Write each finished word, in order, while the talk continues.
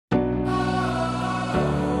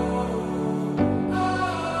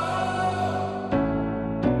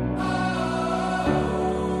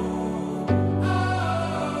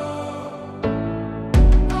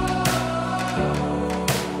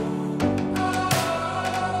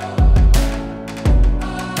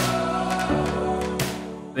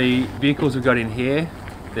The vehicles we've got in here,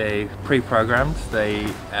 they're pre-programmed. They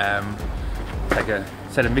take a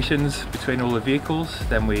set of missions between all the vehicles,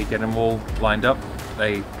 then we get them all lined up.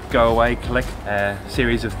 They go away, collect a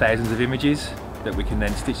series of thousands of images that we can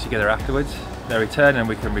then stitch together afterwards. They return and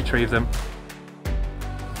we can retrieve them.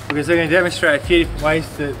 Because they're going to demonstrate a few different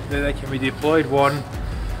ways that they can be deployed. One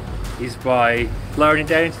is by lowering it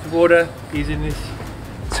down into the water using this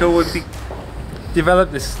tool we've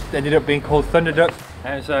developed. This ended up being called Thunder Duck.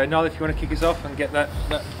 And so Noel, if you want to kick us off and get that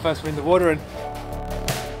first one in the water.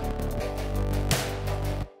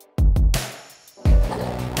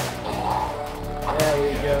 There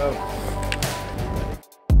we go.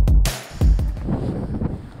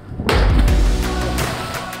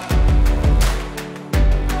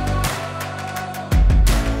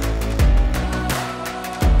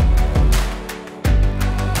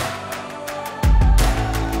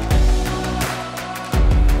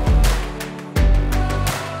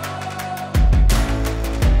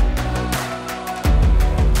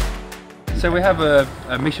 So we have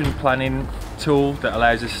a mission planning tool that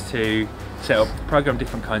allows us to set up, program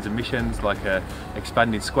different kinds of missions, like a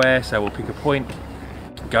expanded square. So we'll pick a point,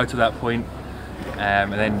 go to that point,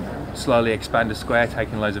 and then slowly expand a square,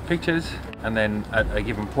 taking loads of pictures. And then at a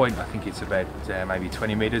given point, I think it's about maybe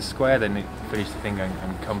 20 meters square, then it finish the thing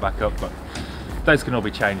and come back up. But those can all be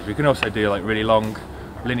changed. We can also do like really long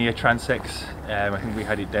linear transects. I think we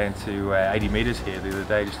had it down to 80 meters here the other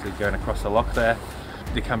day, just going across the loch there.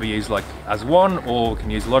 They can be used like as one, or we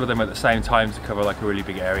can use a lot of them at the same time to cover like a really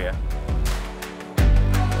big area.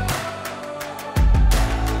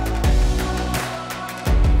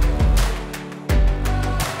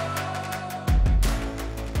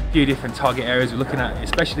 A few different target areas we're looking at,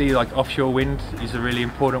 especially like offshore wind is a really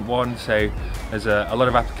important one. So there's a lot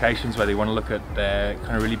of applications where they want to look at their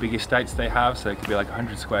kind of really big estates they have, so it could be like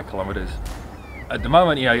 100 square kilometers. At the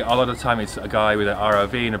moment, you know, a lot of the time it's a guy with an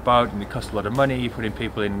ROV and a boat, and it costs a lot of money. You're putting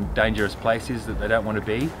people in dangerous places that they don't want to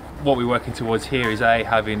be. What we're working towards here is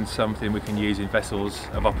having something we can use in vessels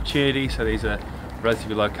of opportunity. So these are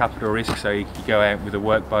relatively low capital risk. So you go out with a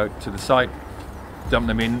workboat to the site, dump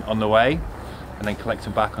them in on the way, and then collect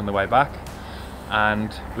them back on the way back.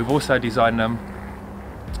 And we've also designed them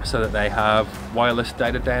so that they have wireless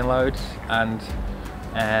data download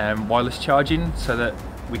and wireless charging, so that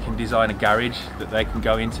we can design a garage that they can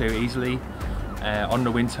go into easily on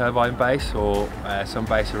the wind turbine base, or some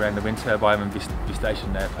base around the wind turbine, and be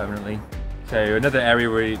stationed there permanently. So another area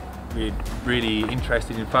we're really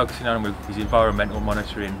interested in focusing on is environmental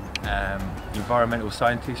monitoring. Environmental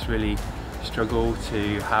scientists really struggle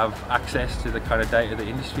to have access to the kind of data that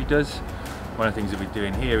industry does. One of the things that we're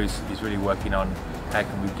doing here is really working on how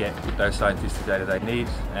can we get those scientists the data they need.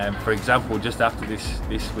 For example, just after this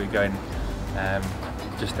we're going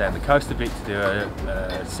just down the coast a bit to do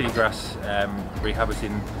a seagrass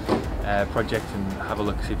rehabiting project, and have a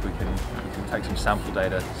look, see if we can take some sample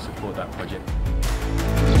data to support that project.